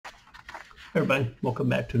Everybody, welcome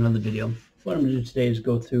back to another video. What I'm going to do today is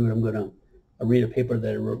go through and I'm going to read a paper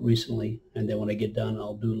that I wrote recently, and then when I get done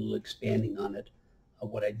I'll do a little expanding on it of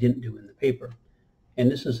what I didn't do in the paper.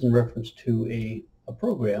 And this is in reference to a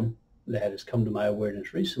program that has come to my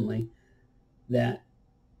awareness recently that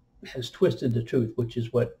has twisted the truth, which is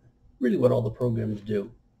really what all the programs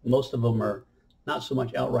do. Most of them are not so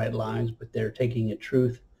much outright lies, but they're taking a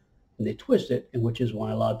truth and they twist it, and which is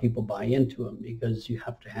why a lot of people buy into them, because you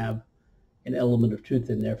have to have an element of truth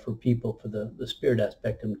in there for people, for the spirit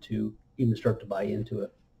aspect, them to even start to buy into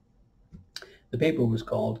it. The paper was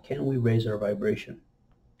called, Can We Raise Our Vibration?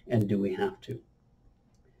 And Do We Have to?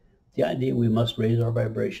 The idea we must raise our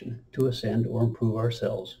vibration to ascend or improve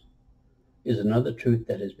ourselves is another truth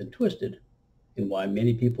that has been twisted, and why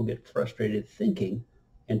many people get frustrated thinking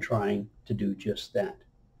and trying to do just that.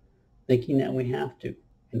 Thinking that we have to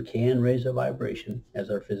and can raise our vibration as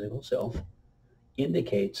our physical self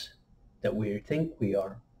indicates that we think we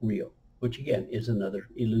are real, which again is another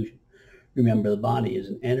illusion. Remember, the body is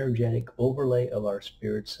an energetic overlay of our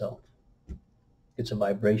spirit self. It's a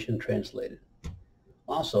vibration translated.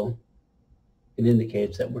 Also, it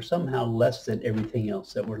indicates that we're somehow less than everything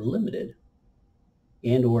else, that we're limited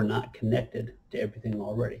and or not connected to everything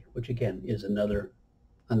already, which again is another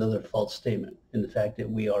false statement in the fact that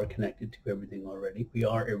we are connected to everything already. We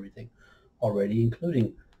are everything already,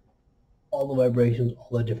 including all the vibrations,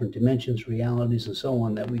 all the different dimensions, realities, and so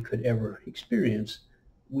on that we could ever experience.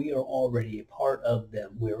 We are already a part of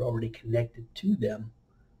them. We are already connected to them.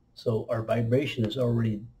 So our vibration is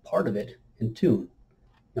already part of it, in tune.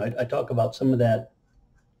 Now, I talk about some of that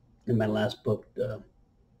in my last book,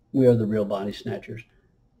 We Are the Real Body Snatchers,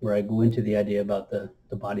 where I go into the idea about the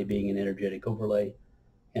body being an energetic overlay,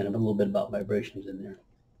 and a little bit about vibrations in there.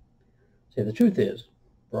 So the truth is,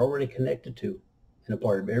 we're already connected to and a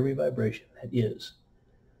part of every vibration that is.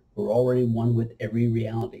 We're already one with every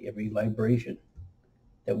reality, every vibration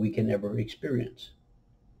that we can ever experience.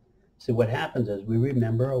 So what happens as we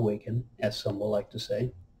remember, awaken, as some will like to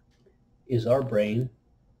say, is our brain,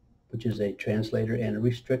 which is a translator and a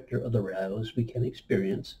restrictor of the realities we can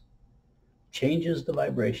experience, changes the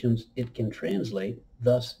vibrations it can translate,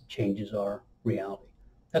 thus changes our reality.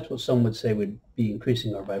 That's what some would say would be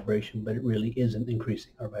increasing our vibration, but it really isn't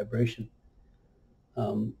increasing our vibration.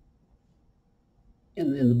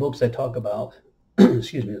 In the books I talk about,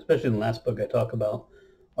 excuse me, especially in the last book, I talk about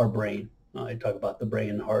our brain. I talk about the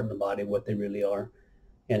brain, the heart, and the body, what they really are,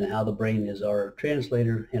 and how the brain is our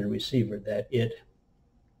translator and a receiver, that it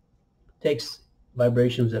takes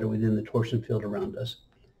vibrations that are within the torsion field around us,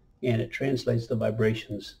 and it translates the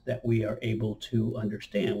vibrations that we are able to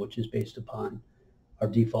understand, which is based upon our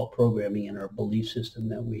default programming and our belief system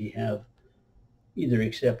that we have either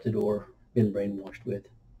accepted or been brainwashed with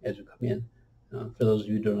as we come in. For those of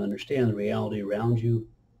you who don't understand, the reality around you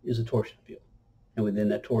is a torsion field. And within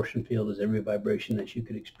that torsion field is every vibration that you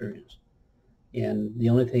could experience. And the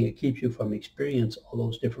only thing that keeps you from experiencing all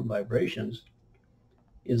those different vibrations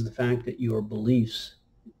is the fact that your beliefs,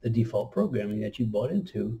 the default programming that you bought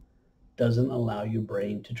into, doesn't allow your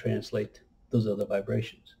brain to translate those other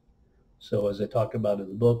vibrations. So as I talked about in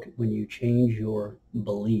the book, when you change your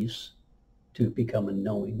beliefs to become a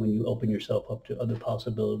knowing, when you open yourself up to other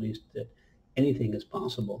possibilities, that anything is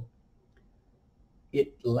possible,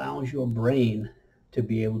 it allows your brain to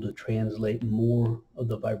be able to translate more of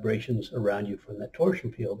the vibrations around you from that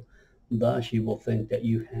torsion field. Thus, you will think that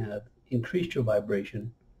you have increased your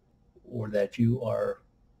vibration, or that you are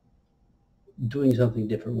doing something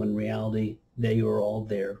different, when in reality they are all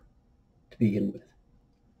there to begin with.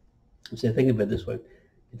 So think of it this way.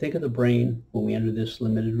 You think of the brain when we enter this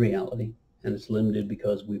limited reality, and it's limited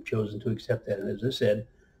because we've chosen to accept that. And as I said,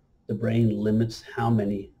 the brain limits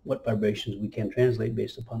what vibrations we can translate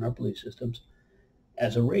based upon our belief systems,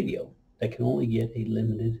 as a radio that can only get a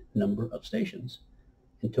limited number of stations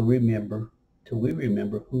until we remember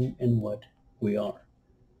who and what we are.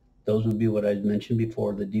 Those would be what I mentioned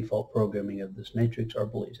before, the default programming of this matrix, our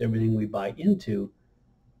beliefs. Everything we buy into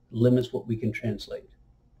limits what we can translate.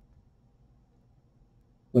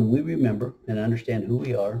 When we remember and understand who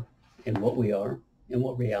we are and what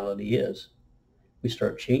reality is, we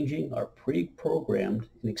start changing our pre-programmed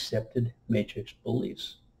and accepted matrix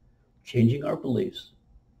beliefs. Changing our beliefs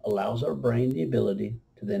allows our brain the ability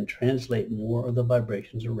to then translate more of the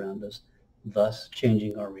vibrations around us, thus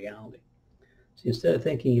changing our reality. So instead of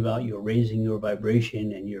thinking about you're raising your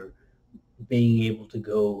vibration and you're being able to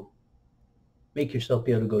go make yourself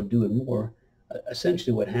be able to go do it more,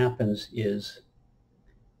 essentially what happens is,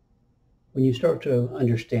 when you start to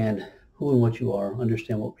understand who and what you are,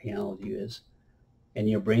 understand what reality is, and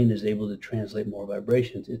your brain is able to translate more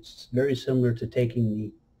vibrations. It's very similar to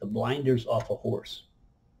taking the blinders off a horse.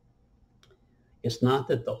 It's not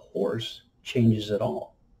that the horse changes at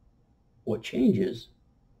all. What changes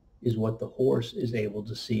is what the horse is able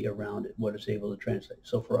to see around it, what it's able to translate.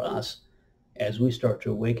 So for us, as we start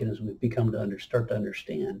to awaken, as we start to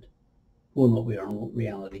understand who and what we are and what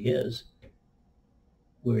reality is,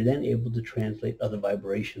 we're then able to translate other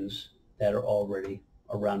vibrations that are already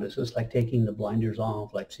around us. It's like taking the blinders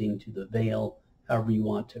off, like seeing through the veil, however you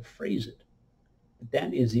want to phrase it. But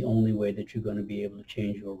that is the only way that you're going to be able to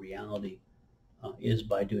change your reality, is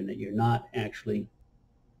by doing it. You're not actually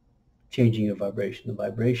changing your vibration. The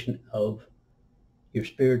vibration of your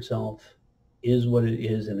spirit self is what it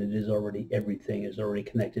is, and it is already everything, is already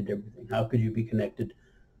connected to everything. How could you be connected,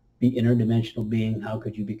 be interdimensional being? How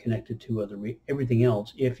could you be connected to everything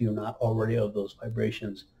else if you're not already of those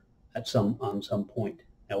vibrations on some point?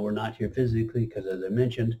 Now, we're not here physically because, as I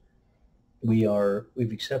mentioned,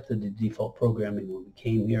 we've accepted the default programming when we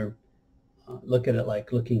came here. Look at it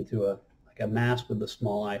like looking through a mask with a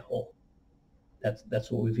small eye hole. That's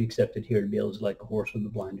what we've accepted here, to be able to, like a horse with the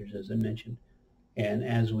blinders, as I mentioned. And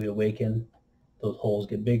as we awaken, those holes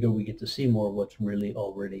get bigger. We get to see more of what's really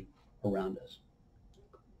already around us.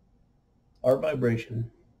 Our vibration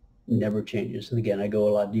never changes. And again, I go a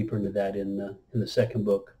lot deeper into that in the second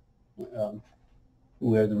book,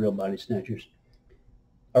 We Are the Real Body Snatchers.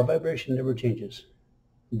 Our vibration never changes.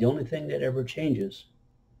 The only thing that ever changes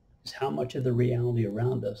is how much of the reality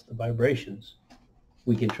around us, the vibrations,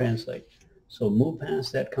 we can translate. So move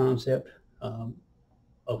past that concept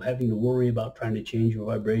of having to worry about trying to change your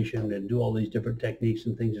vibration and do all these different techniques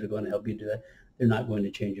and things that are going to help you do that. They're not going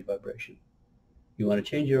to change your vibration. You want to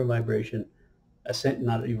change your vibration,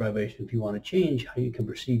 not your vibration. If you want to change how you can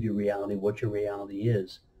perceive your reality, what your reality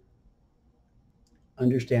is,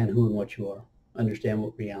 understand who and what you are. Understand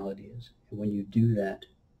what reality is. And when you do that,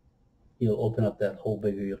 you'll open up that hole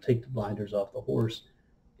bigger. You'll take the blinders off the horse.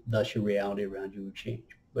 Thus, your reality around you will change.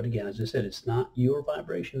 But again, as I said, it's not, your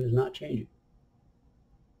vibration is not changing.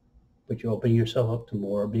 But you're opening yourself up to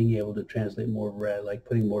more, being able to translate more of reality, like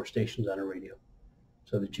putting more stations on a radio,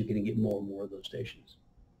 so that you can get more and more of those stations.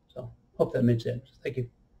 So, hope that made sense. Thank you.